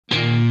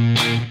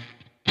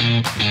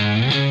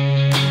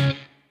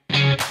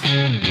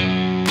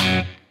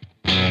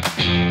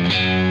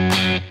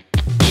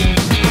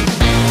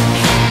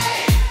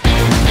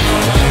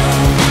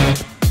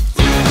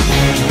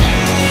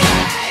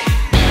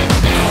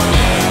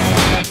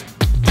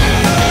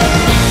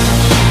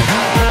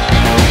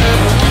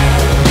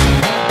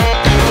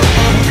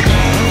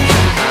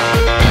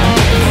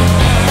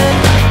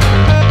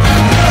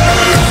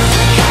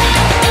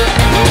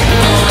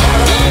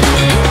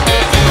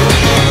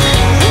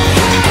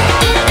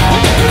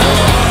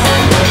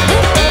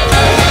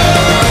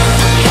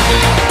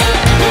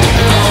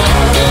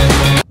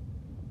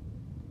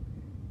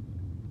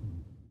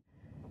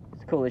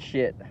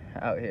shit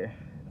out here.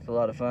 It's a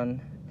lot of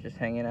fun just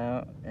hanging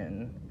out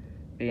and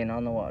being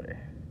on the water.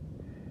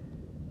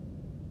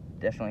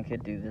 Definitely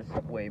could do this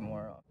way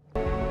more often.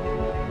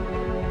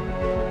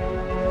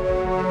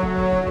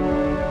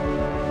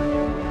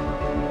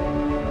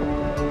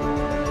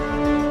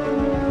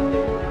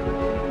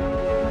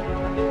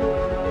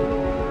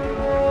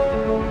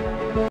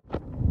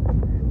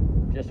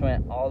 Just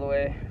went all the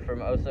way from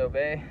Oso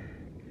Bay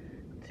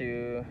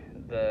to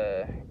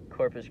the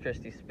Corpus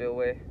Christi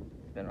spillway.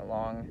 It's been a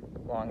long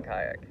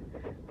kayak.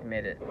 We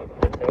made it so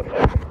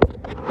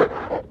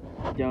far.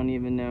 Don't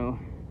even know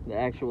the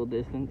actual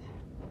distance,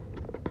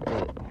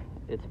 but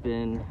it's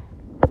been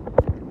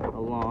a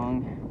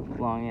long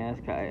ass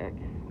kayak.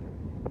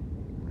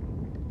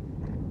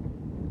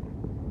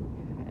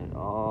 And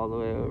all the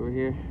way over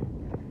here.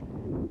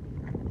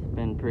 It's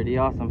been pretty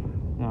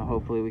awesome. Now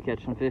hopefully we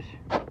catch some fish.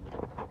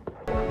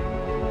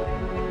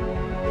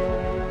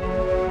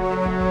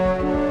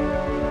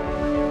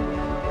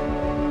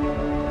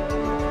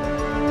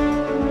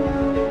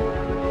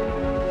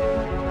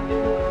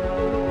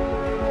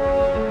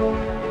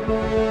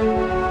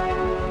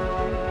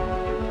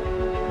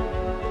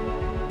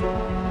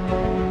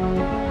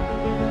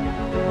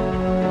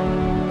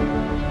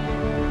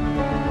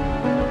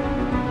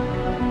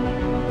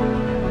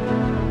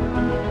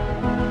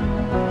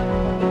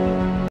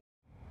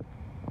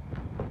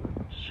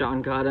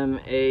 Sean caught him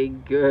a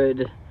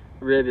good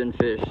ribbon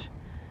fish.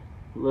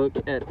 Look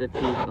at the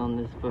teeth on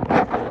this fucking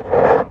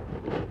stuff.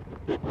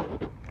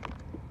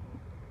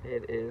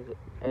 It is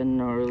a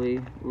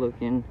gnarly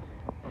looking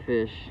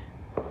fish.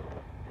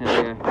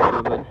 Hell yeah,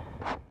 go bud.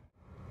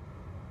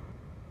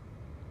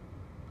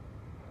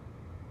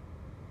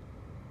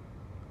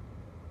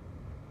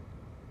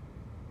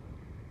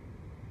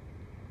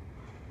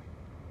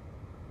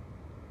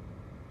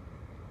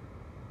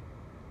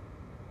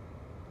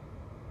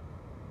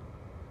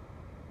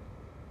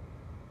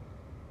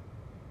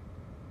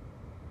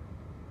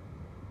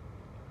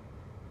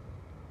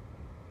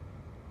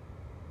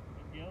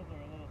 Gills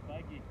are a little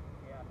spiky.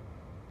 Yeah.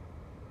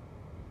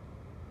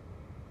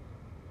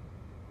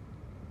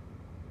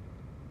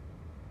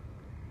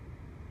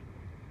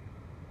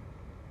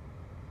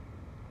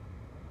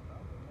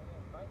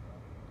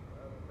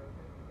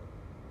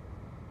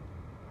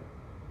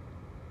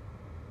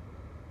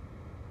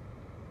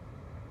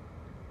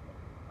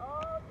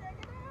 Oh, check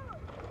it out!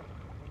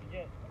 What'd you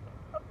get?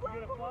 You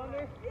get a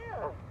flounder?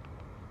 Yeah.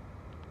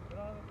 You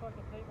don't have a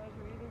fucking tape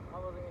measure either? I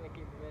wasn't gonna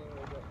keep it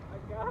anyway, but I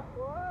got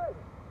one.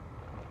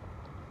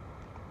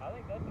 I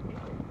think that's a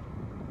keeper.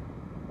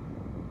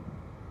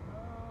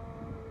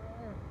 Oh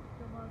yeah.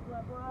 Come on,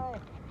 flat boy.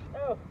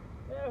 Oh,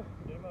 no.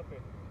 Get him up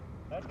here.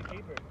 That's a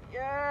keeper.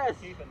 Yes.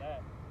 We're keeping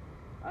that.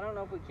 I don't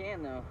know if we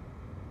can though.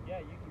 Yeah,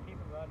 you can keep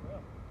it rod and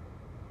reel.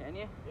 Can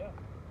you? Yeah.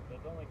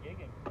 It's only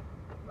gigging.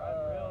 Rod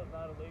and reel is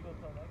not illegal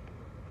till next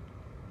year.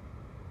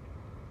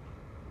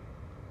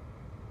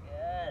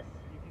 Yes.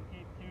 You can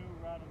keep 2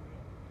 rod and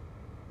reel.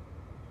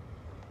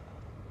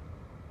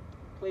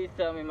 Please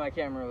tell me my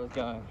camera was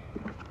going.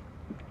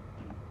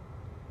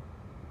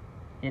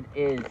 It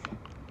is.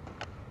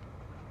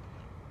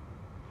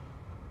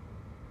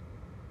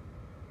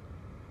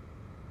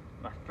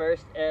 My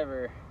first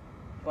ever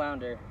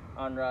flounder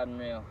on rod and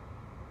reel.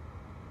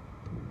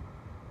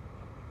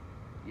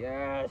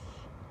 Yes.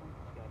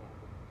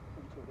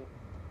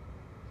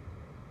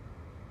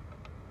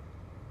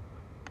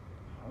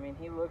 I mean,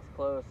 he looks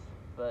close,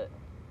 but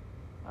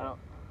I don't.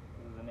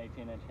 This is an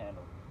 18-inch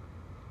handle.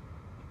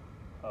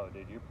 Oh,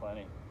 dude, you're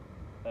plenty.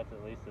 That's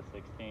at least a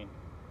 16.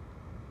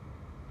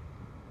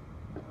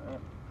 All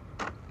right.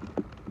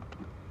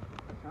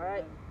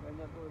 Right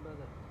that boy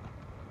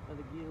by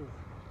the gills.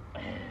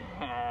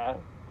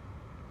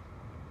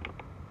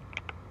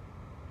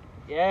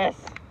 Yes.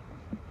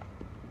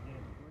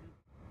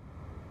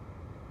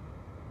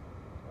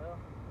 Well,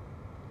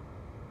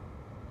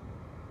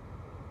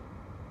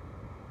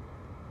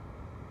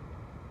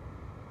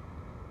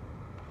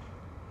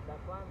 that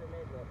flounder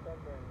made the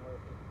sunburn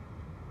worth it.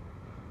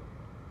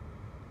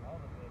 All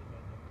the fish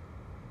made them.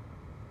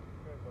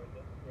 Very worth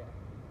it. Yeah.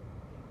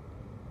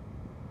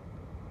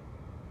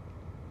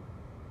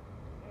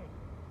 Dude,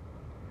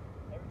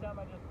 every time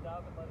I just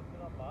stop and let it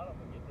sit on bottom,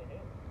 we get the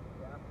hit.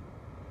 Yeah.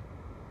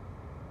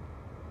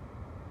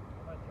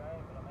 I'm not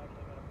trying, but I'm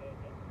actually going to pay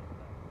attention this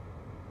time.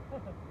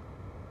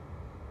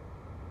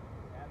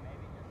 Yeah,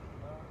 maybe just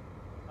slow.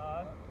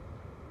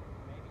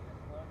 Maybe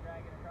just slow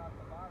drag it across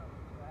the bottom.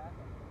 See what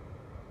happens.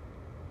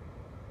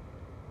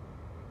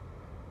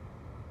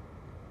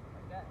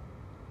 Like that.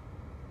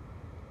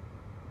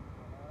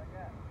 Something like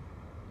that.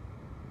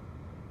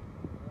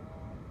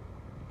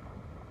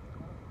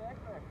 Little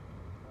speckler.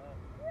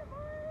 Yeah,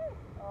 boy.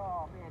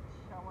 Oh, bitch.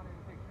 I wanted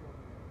a picture of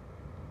you.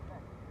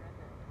 Right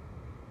there.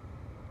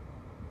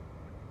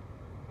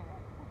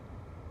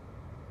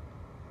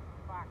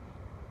 Fuck.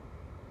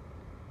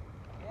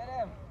 Get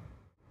him.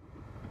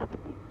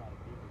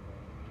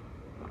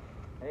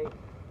 Hey,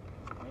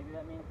 maybe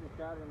that means the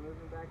trout are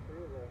moving back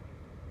through there.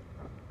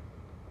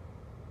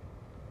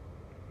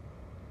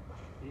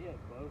 He hit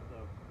close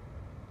though.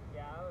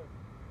 Yeah, I was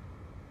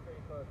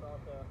pretty close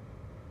also.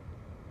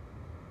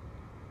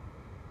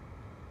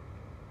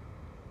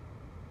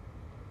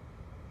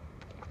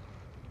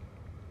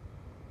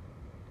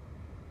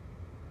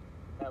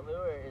 That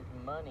lure is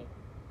money.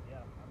 Yeah,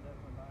 I'm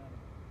definitely buying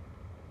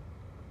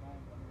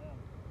some of them.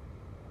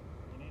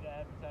 You need to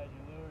advertise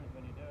your lures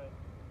when you do it.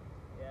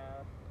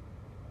 Yeah,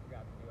 I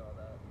forgot to do all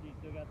that. You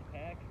still got the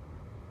pack?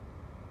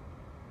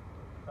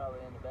 Probably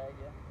in the bag,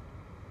 yeah.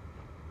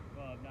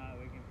 Well, if not,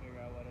 we can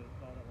figure out what it was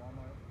called at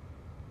Walmart.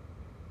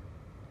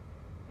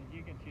 Because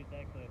you can shoot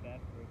that clip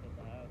afterwards at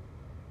the house.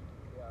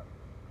 Yeah.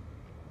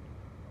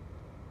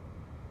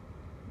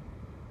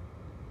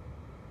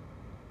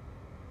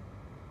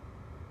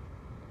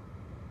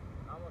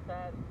 Almost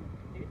had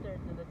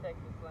two-thirds of the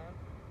Texas Slam.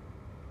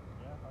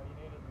 Yeah, all you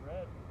need is a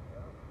red.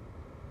 Yep.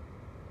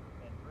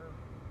 And fruit.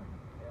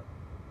 Yep.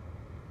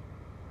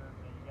 Fruit,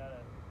 then you got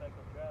a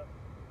speckled trout.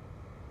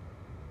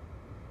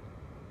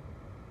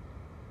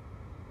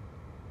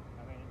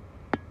 I mean,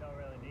 you don't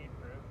really need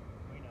fruit.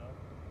 We know.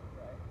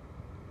 Right.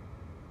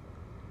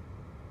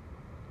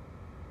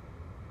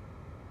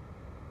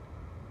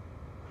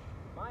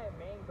 My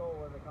main goal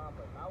was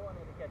accomplished. I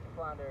wanted to catch a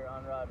flounder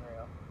on rod and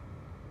reel.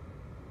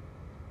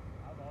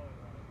 I've always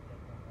wanted to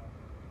catch one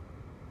flounder.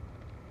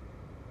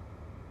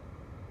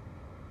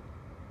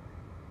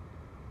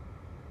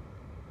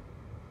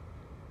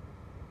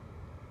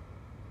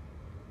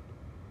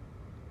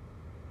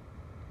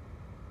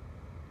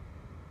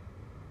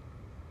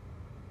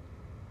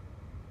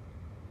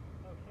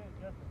 Oh shit,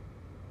 Justin.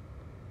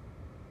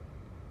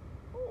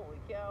 Holy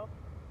cow.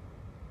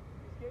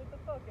 You scared the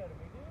fuck out of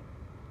me, dude.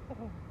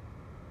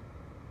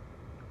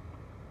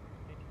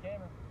 Get your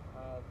camera.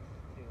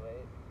 It's too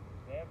late.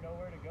 They have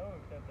nowhere to go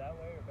except that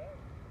way or back.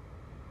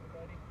 Hey,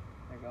 buddy.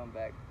 They're going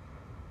back.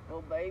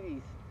 Little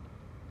babies.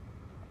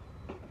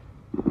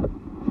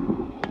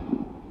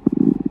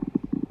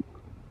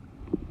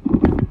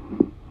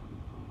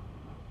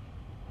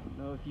 Don't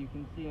know if you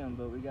can see them,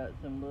 but we got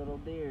some little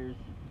deers.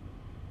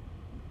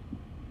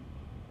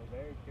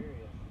 They're very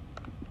curious.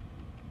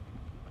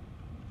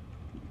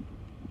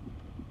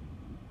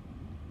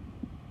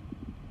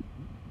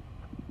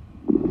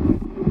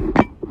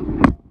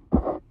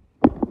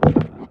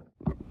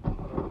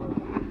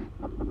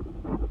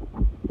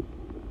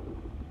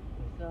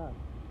 What's up?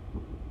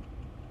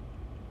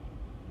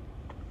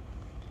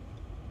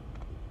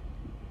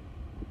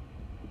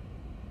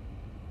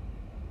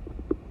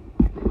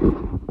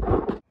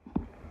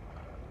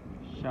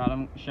 Shot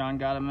him. Sean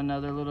got him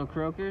another little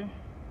croaker. You're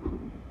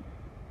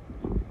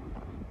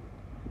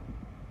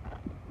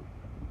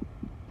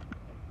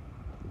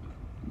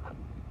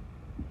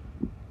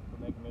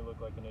making me look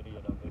like an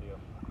idiot on video.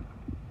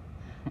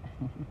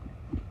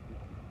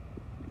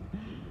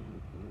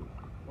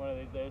 One of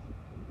these days.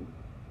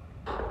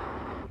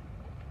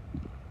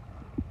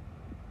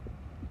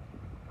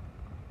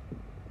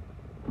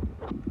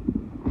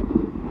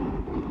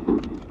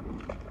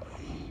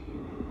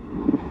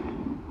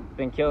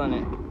 Been killing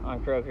it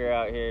on croaker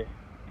out here,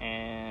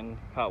 and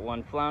caught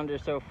one flounder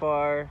so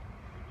far. Did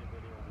you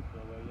get video of the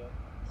spillway yet?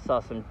 Saw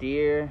some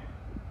deer.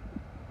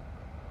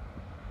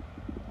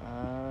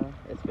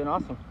 It's been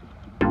awesome.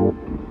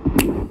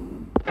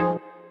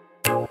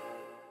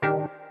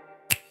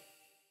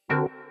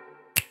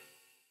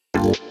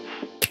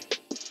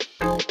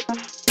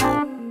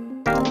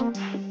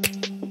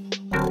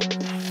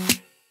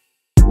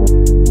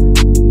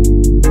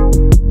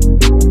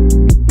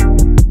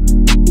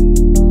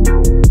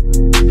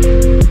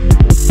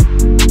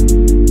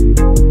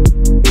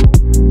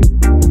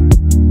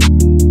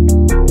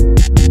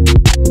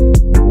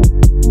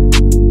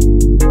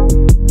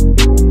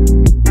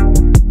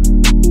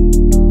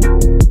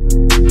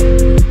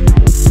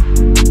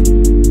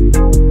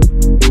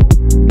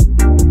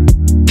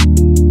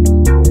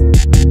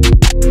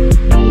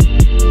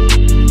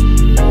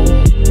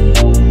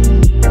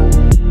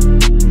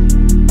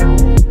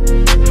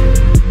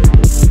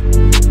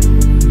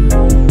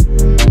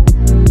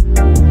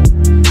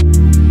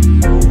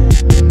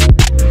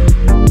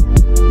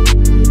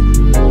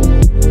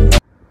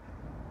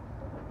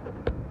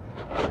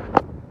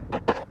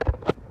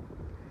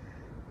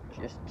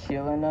 Just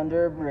chilling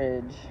under a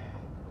bridge,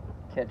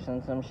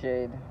 catching some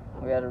shade.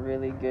 We had a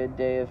really good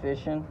day of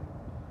fishing.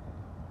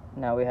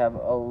 Now we have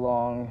a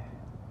long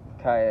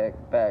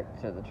kayak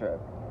back to the truck.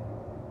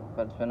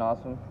 But it's been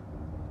awesome.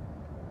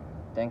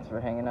 Thanks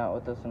for hanging out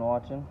with us and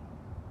watching.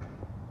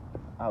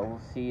 I will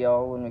see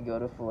y'all when we go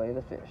to fillet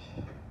the fish.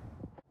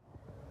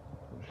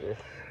 This.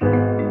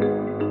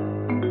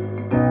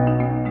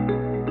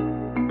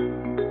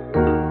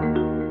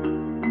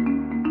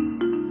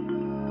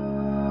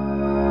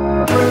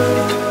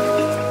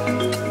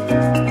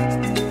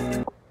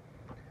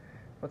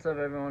 What's up,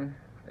 everyone?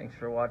 Thanks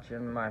for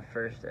watching my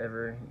first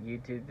ever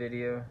YouTube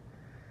video.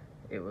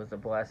 It was a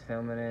blast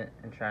filming it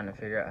and trying to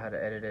figure out how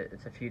to edit it.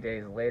 It's a few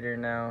days later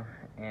now,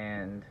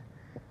 and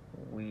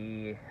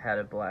we had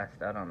a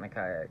blast out on the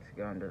kayaks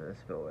going to the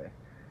spillway.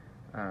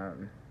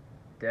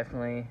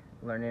 Definitely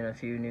learning a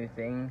few new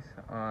things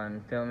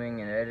on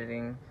filming and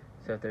editing.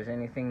 So if there's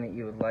anything that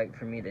you would like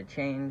for me to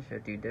change or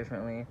do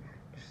differently,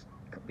 just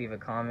leave a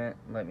comment,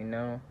 let me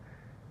know,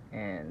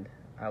 and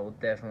I will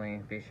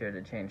definitely be sure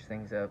to change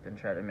things up and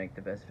try to make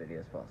the best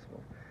videos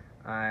possible.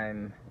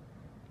 I'm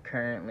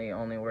currently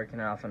only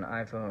working off an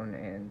iPhone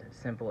and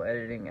simple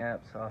editing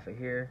apps off of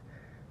here,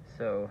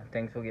 so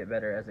things will get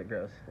better as it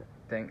grows.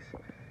 Thanks,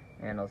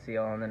 and I'll see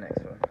y'all on the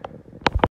next one.